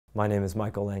My name is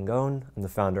Michael Langone. I'm the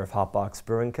founder of HopBox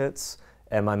Brewing Kits,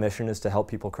 and my mission is to help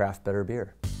people craft better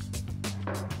beer.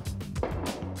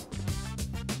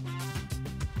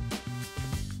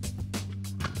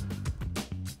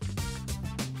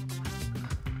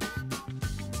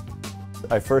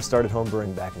 I first started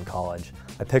homebrewing back in college.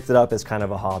 I picked it up as kind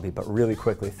of a hobby, but really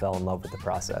quickly fell in love with the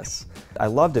process. I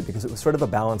loved it because it was sort of a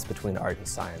balance between art and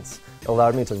science. It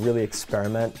allowed me to really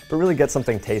experiment, but really get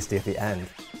something tasty at the end.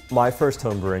 My first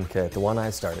homebrewing kit, the one I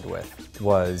started with,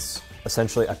 was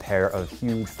essentially a pair of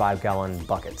huge 5-gallon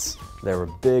buckets. They were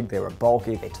big, they were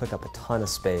bulky, they took up a ton of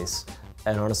space,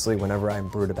 and honestly, whenever I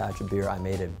brewed a batch of beer, I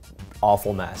made an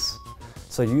awful mess.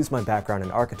 So I used my background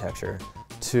in architecture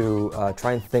to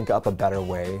try and think up a better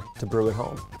way to brew at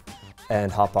home.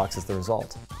 And HopBox is the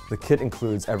result. The kit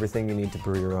includes everything you need to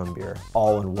brew your own beer,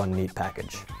 all in one neat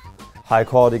package. High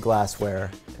quality glassware,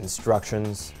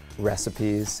 instructions,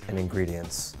 recipes, and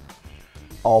ingredients,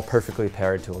 all perfectly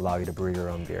paired to allow you to brew your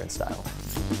own beer in style.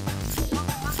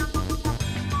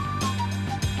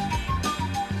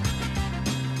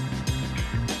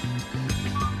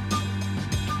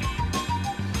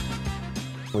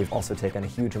 We've also taken a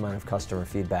huge amount of customer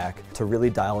feedback to really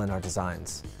dial in our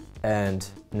designs. And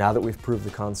now that we've proved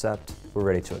the concept, we're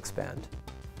ready to expand.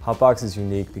 HopBox is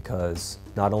unique because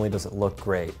not only does it look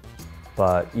great,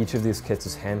 but each of these kits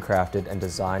is handcrafted and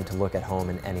designed to look at home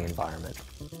in any environment.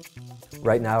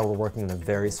 Right now, we're working in a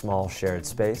very small shared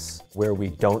space where we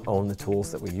don't own the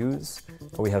tools that we use,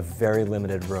 and we have very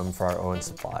limited room for our own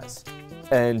supplies.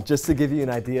 And just to give you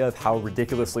an idea of how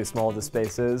ridiculously small the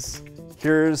space is,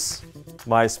 here's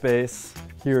my space,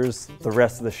 here's the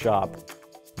rest of the shop.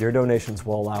 Your donations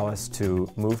will allow us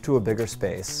to move to a bigger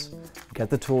space, get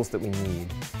the tools that we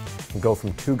need, and go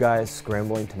from two guys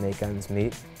scrambling to make ends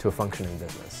meet to a functioning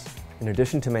business. In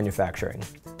addition to manufacturing,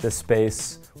 this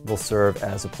space will serve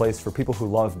as a place for people who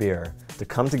love beer to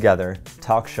come together,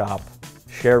 talk shop,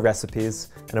 share recipes,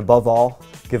 and above all,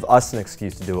 give us an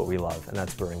excuse to do what we love, and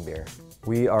that's brewing beer.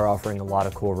 We are offering a lot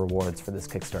of cool rewards for this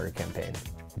Kickstarter campaign.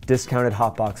 Discounted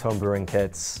HopBox homebrewing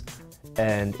kits,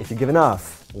 and if you give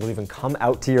enough, we'll even come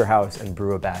out to your house and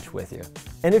brew a batch with you.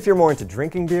 And if you're more into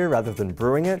drinking beer rather than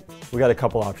brewing it, we got a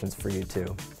couple options for you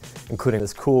too, including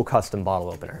this cool custom bottle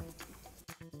opener.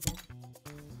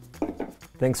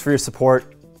 Thanks for your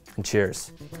support, and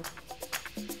cheers.